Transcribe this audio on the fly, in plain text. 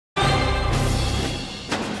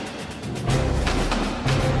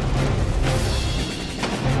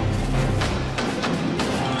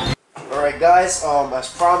guys, as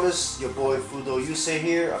promised, your boy Fudo Yusei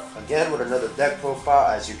here, again with another deck profile.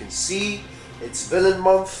 As you can see, it's villain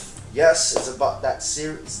month. Yes, it's about that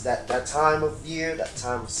series, that time of year, that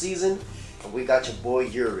time of season, and we got your boy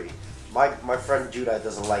Yuri. My friend Judah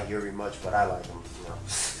doesn't like Yuri much, but I like him, you know.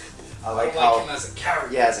 I like him as a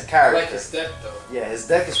character. Yeah, as a character. I like his deck though. Yeah, his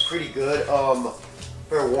deck is pretty good.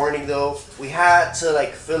 Fair warning though, we had to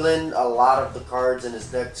like fill in a lot of the cards in his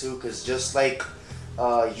deck too, because just like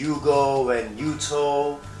Yugo and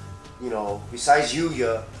Yuto, you know, besides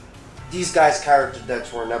Yuya, these guys' character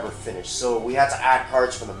decks were never finished. So we had to add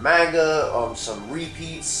cards from the manga, some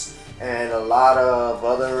repeats, and a lot of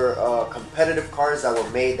other competitive cards that were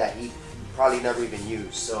made that he probably never even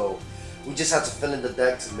used. So we just had to fill in the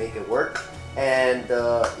deck to make it work. And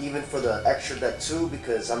even for the extra deck too,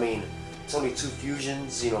 because I mean, it's only 2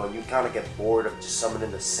 fusions, you know, and you kind of get bored of just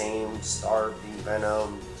summoning the same Star Beam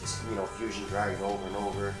Venom, you know, Fusion Dragon over and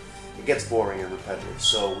over. It gets boring and repetitive,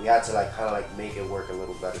 so we had to like kind of like make it work a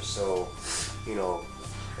little better. So, you know,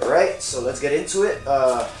 all right. So let's get into it.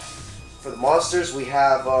 For the monsters, we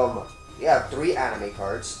have 3 anime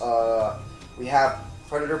cards. We have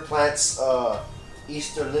Predator Plants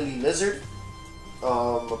Easter Lilyzard,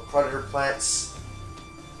 Predator Plants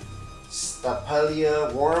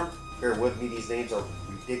Stapelia Worm. Bear with me, these names are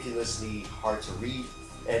ridiculously hard to read.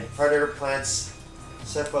 And Predator Plants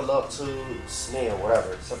Cephalotus Snail,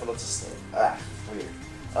 whatever. Cephalotus Snail. Weird.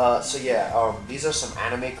 So yeah, these are some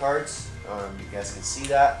anime cards. You guys can see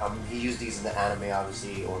that. He used these in the anime,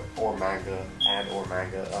 obviously, or manga, or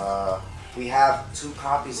manga. We have 2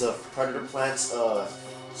 copies of Predator Plants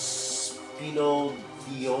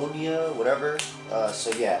Spinodionia, whatever. So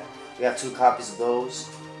yeah, we have 2 copies of those.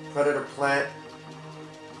 Predator Plant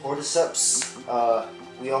Cordyceps.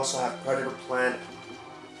 We also have Predator Plant,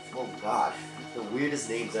 oh god, the weirdest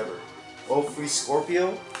names ever. Ophrys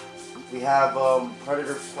Scorpio. We have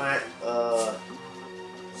Predator Plant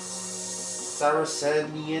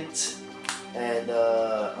Sarraceniant, and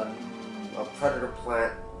a Predator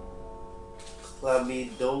Plant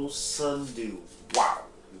Chlamydosundew. Wow,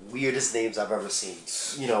 weirdest names I've ever seen.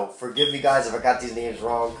 You know, forgive me guys if I got these names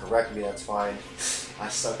wrong, correct me, that's fine. I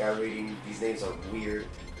suck at reading, these names are weird.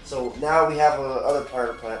 So now we have other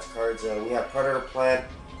Predator Plants cards. We have Predator Plant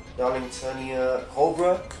Darlingtonia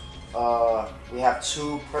Cobra. We have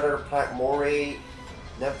 2 Predator Plant Moray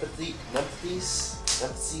Nepenthes.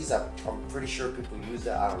 I'm pretty sure people use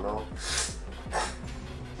that, I don't know.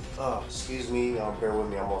 Oh, excuse me, bear with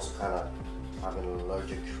me, I'm also kind of having an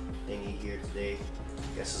allergic thingy here today. I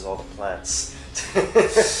guess it's all the plants.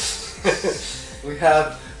 We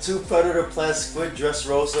have 2 Predator Plant Squid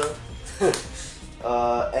Drosera.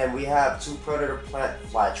 And we have 2 Predator Plant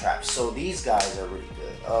Flytrap. So these guys are really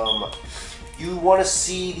good. You want to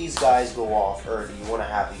see these guys go off early. You want to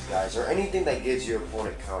have these guys, or anything that gives your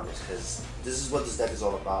opponent counters, because this is what this deck is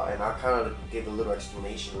all about. And I'll kind of give a little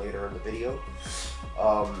explanation later in the video.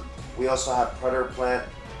 We also have Predator Plant,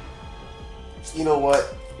 you know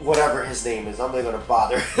what, whatever his name is, I'm not gonna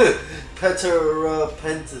bother.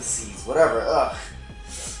 Nepenthes, whatever.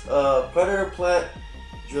 Predator Plant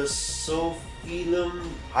Drosophyllum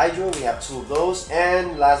Hydra. We have 2 of those,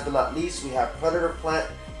 and last but not least, we have Predator Plant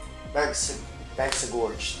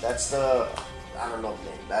Banksiogre. That's the, I don't know the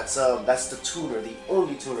name. That's the tuner, the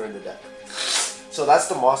only tuner in the deck. So that's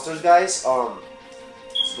the monsters, guys.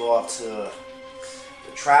 Let's go off to the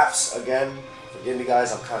traps again. Forgive me,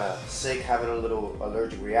 guys. I'm kind of sick, having a little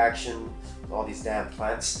allergic reaction to all these damn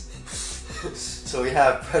plants. So we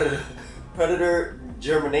have Predator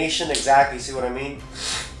Germination. Exactly. See what I mean?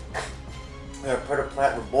 We have Predator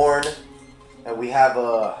Plant Reborn, and we have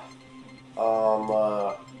a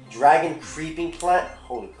Dragon Creeping Plant.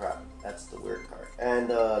 Holy crap, that's the weird card. And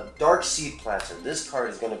Dark Seed Planter. This card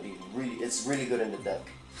is gonna be it's really good in the deck.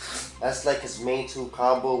 That's like his main 2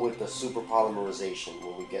 combo with the super polymerization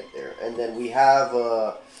when we get there. And then we have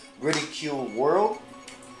Ridicule World.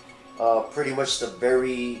 Pretty much the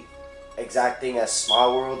very exact thing as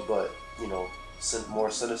Smile World, but you know,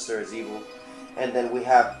 more sinister as evil. And then we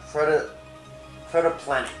have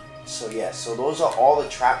Predaplant. So yeah, so those are all the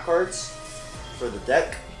trap cards for the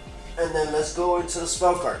deck. And then let's go into the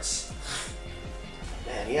spell cards.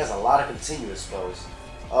 Man, he has a lot of continuous spells.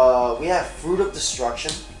 We have Fruit of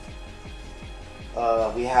Destruction.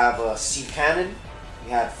 We have Sea Cannon.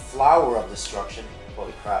 We have Flower of Destruction.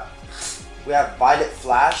 Holy crap. We have Violet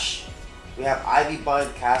Flash. We have Ivy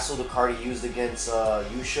Bind Castle, the card he used against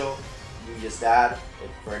Yuya's dad.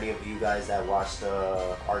 For any of you guys that watched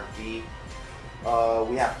Arc V.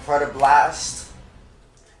 We have Predablast.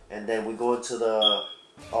 And then we go into the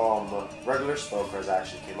regular spell cards that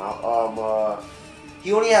actually came out.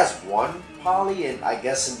 he only has one poly, and I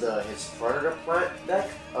guess in his Predator Plant deck,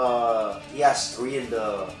 he has 3 in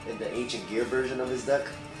the Ancient Gear version of his deck.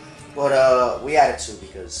 But we added 2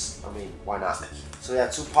 because, I mean, why not? So we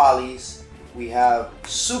have 2 polys. We have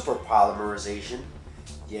Super Polymerization,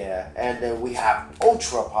 yeah, and then we have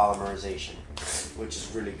Ultra Polymerization, which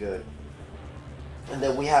is really good. And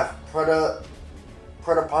then we have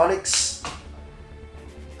Predaponics,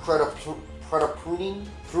 Pruning,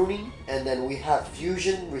 and then we have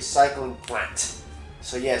Fusion Recycling Plant.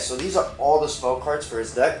 So yeah, so these are all the spell cards for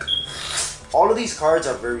his deck. All of these cards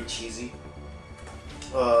are very cheesy.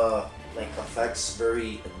 Like effects,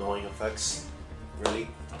 very annoying effects, really.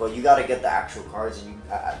 But you gotta get the actual cards, and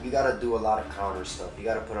you gotta do a lot of counter stuff. You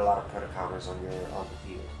gotta put a lot of Predator counters on the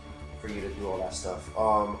field for you to do all that stuff.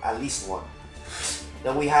 At least one.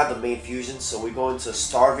 Then we have the main fusion, so we go into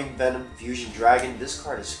Starving Venom Fusion Dragon. This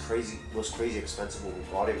card is was crazy expensive when we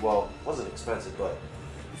bought it. Well, it wasn't expensive, but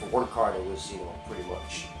for one card it was, you know, pretty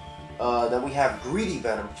much. Then we have Greedy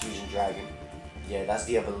Venom Fusion Dragon. Yeah, that's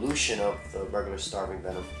the evolution of the regular Starving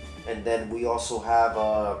Venom. And then we also have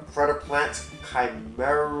Predaplant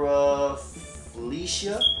Chimera.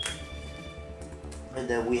 And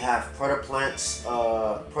then we have Predator Plants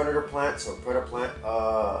or Predaplant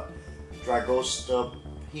Drosophyllum.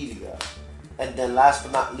 And then last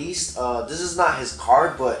but not least, this is not his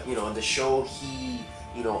card, but you know, in the show he,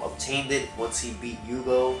 you know, obtained it once he beat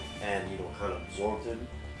Yugo and, you know, kind of absorbed him,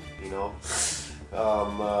 you know.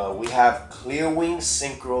 We have Clearwing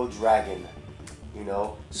Synchro Dragon, you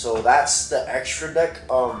know. So that's the extra deck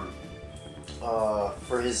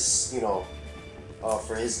for his, you know,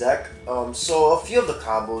 for his deck. So a few of the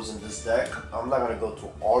combos in this deck, I'm not gonna go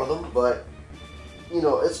through all of them, but you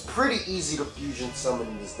know, it's pretty easy to fusion summon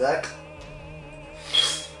in this deck.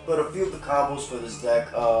 But a few of the combos for this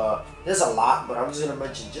deck, there's a lot, but I'm just gonna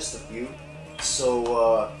mention just a few.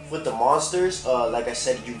 So with the monsters, like I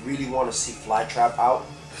said, you really want to see Flytrap out,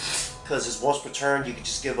 because his once per turn you can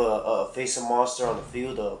just give a face-up monster on the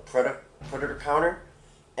field a predator counter,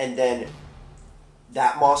 and then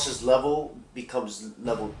that monster's level becomes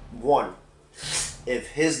level 1 if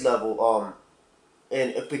his level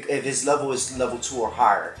and if his level is level 2 or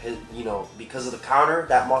higher. You know, because of the counter,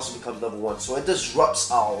 that monster becomes level 1. So it disrupts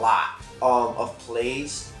a lot of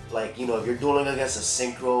plays. Like, you know, if you're dueling against a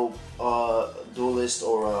Synchro duelist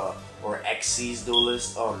or Xyz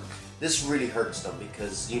duelist, this really hurts them,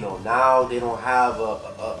 because, you know, now they don't have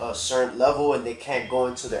a certain level and they can't go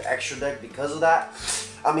into their extra deck because of that.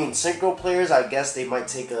 I mean, Synchro players, I guess they might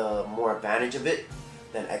take more advantage of it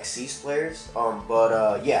than Xyz players.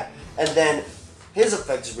 Yeah, and then his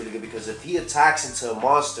effect is really good, because if he attacks into a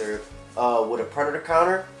monster with a Predator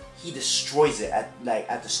counter, he destroys it at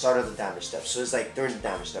the start of the damage step. So it's like during the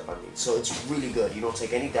damage step, I mean. So it's really good. You don't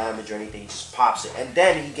take any damage or anything. He just pops it, and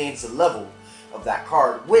then he gains the level of that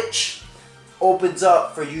card, which opens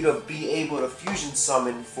up for you to be able to fusion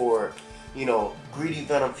summon for, you know, Greedy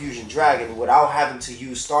Venom Fusion Dragon without having to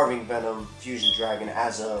use Starving Venom Fusion Dragon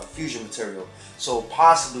as a fusion material. So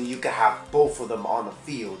possibly you could have both of them on the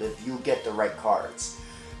field if you get the right cards.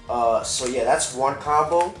 So yeah, that's one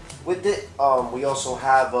combo with it. We also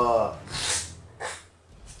have,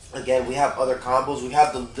 again, we have other combos. We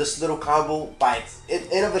have this little combo by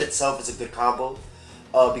in of it itself is a good combo,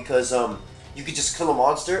 because you could just kill a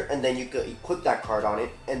monster and then you equip that card on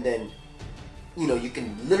it, and then, you know, you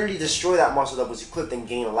can literally destroy that monster that was equipped and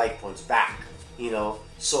gain life points back, you know.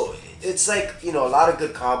 So it's like, you know, a lot of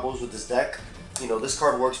good combos with this deck. You know, this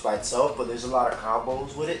card works by itself, but there's a lot of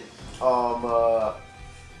combos with it.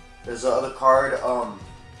 There's another card.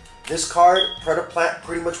 This card, Predaplant,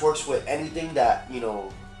 pretty much works with anything that, you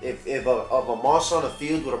know, if a monster on the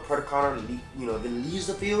field with a Predator counter, you know, if it leaves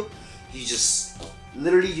the field, you just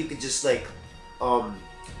literally, you could just like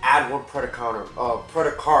add one Predator counter,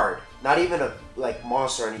 Predator card, not even a like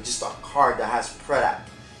monster, and just a card that has Predap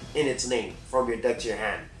in its name from your deck to your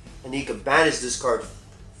hand, and then you can banish this card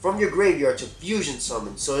from your graveyard to fusion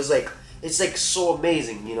summon. So it's like so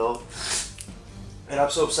amazing, you know. And I'm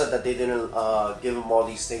so upset that they didn't give him all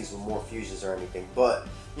these things with more fusions or anything. But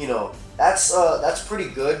you know, that's pretty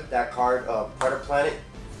good, that card, Predator Planet.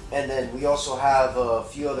 And then we also have a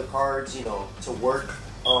few other cards, you know, to work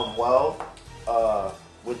well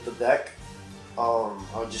with the deck.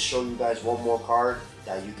 I'll just show you guys one more card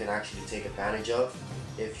that you can actually take advantage of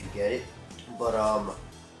if you get it. But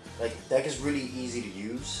like, the deck is really easy to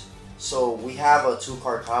use. So we have a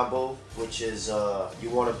 2-card combo, which is you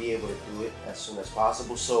want to be able to do it as soon as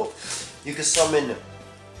possible. So you can summon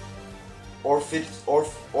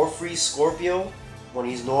Ophrys Scorpio, when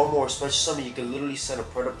he's normal or special summon, you can literally send a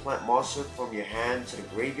Predaplant monster from your hand to the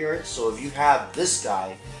graveyard. So if you have this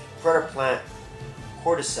guy, Predaplant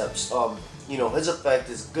Cordyceps, you know, his effect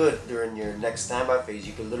is good during your next standby phase.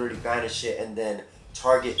 You can literally banish it and then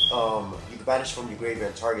target, you can banish from your graveyard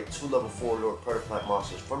and target 2 level 4 Lord Predaplant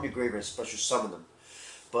monsters from your graveyard and special summon them.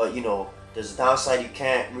 But, you know, there's a downside. You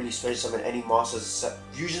can't really special summon any monsters except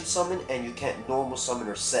fusion summon, and you can't normal summon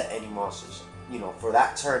or set any monsters, you know, for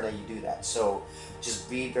that turn that you do that. So just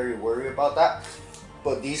be very wary about that.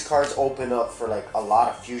 But these cards open up for like a lot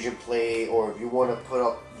of fusion play, or if you want to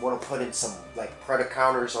put in some like Preda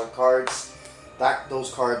counters on cards,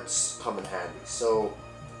 those cards come in handy. So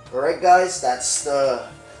alright guys, that's the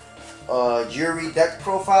Yuri deck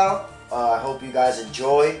profile. I hope you guys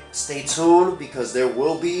enjoy. Stay tuned because there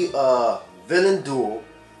will be a villain duel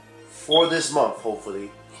for this month,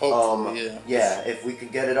 hopefully. Hopefully, yeah, if we can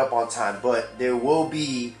get it up on time. But there will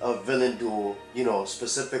be a villain duel, you know,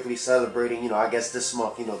 specifically celebrating, you know, I guess this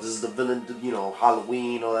month, you know, this is the villain, you know,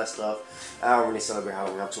 Halloween, all that stuff. I don't really celebrate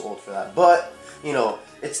Halloween, I'm too old for that. But, you know,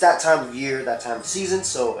 it's that time of year, that time of season,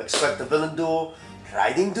 so expect the villain duel.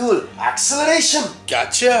 Riding duel, acceleration!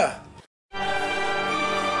 Gotcha!